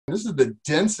This is the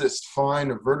densest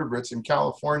find of vertebrates in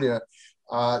California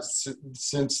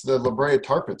since the Brea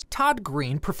Tar Pits. Todd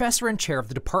Greene, professor and chair of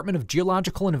the Department of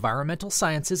Geological and Environmental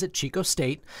Sciences at Chico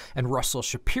State, and Russell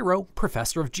Shapiro,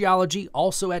 professor of geology,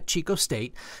 also at Chico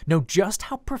State, know just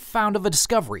how profound of a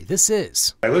discovery this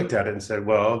is. I looked at it and said,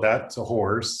 well, that's a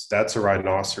horse, that's a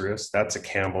rhinoceros, that's a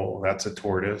camel, that's a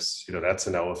tortoise, that's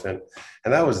an elephant.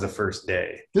 And that was the first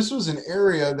day. This was an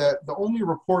area that the only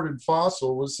reported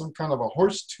fossil was some kind of a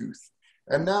horse tooth.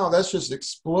 And now that's just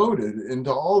exploded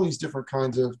into all these different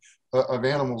kinds of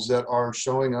animals that are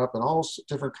showing up, and all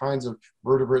different kinds of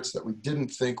vertebrates that we didn't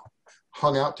think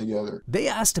hung out together. They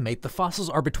estimate the fossils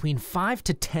are between 5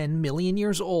 to 10 million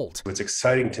years old. What's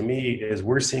exciting to me is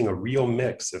we're seeing a real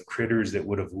mix of critters that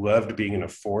would have loved being in a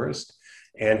forest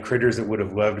and critters that would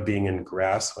have loved being in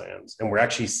grasslands. And we're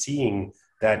actually seeing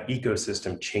that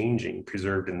ecosystem changing,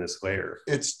 preserved in this layer.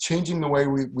 It's changing the way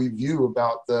we view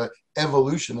about the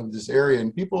evolution of this area,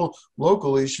 and people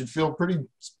locally should feel pretty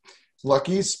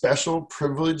lucky, special,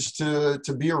 privileged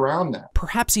to be around that.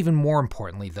 Perhaps even more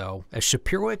importantly, though, as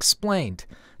Shapiro explained,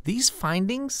 these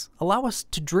findings allow us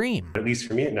to dream. At least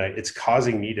for me at night, it's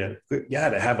causing me to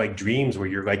have like dreams where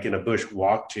you're like in a bush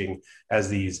watching as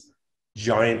these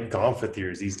giant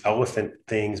gomphotheres, these elephant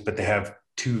things, but they have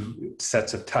two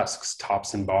sets of tusks,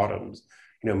 tops and bottoms,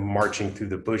 marching through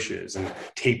the bushes, and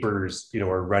tapirs,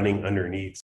 are running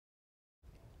underneath.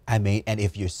 I mean, and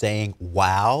if you're saying,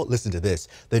 wow, listen to this.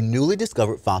 The newly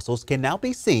discovered fossils can now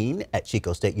be seen at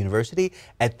Chico State University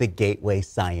at the Gateway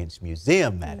Science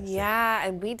Museum, Madison. Yeah,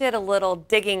 and we did a little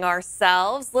digging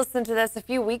ourselves. Listen to this. A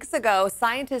few weeks ago,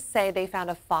 scientists say they found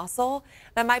a fossil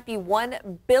that might be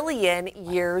 1 billion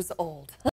years old.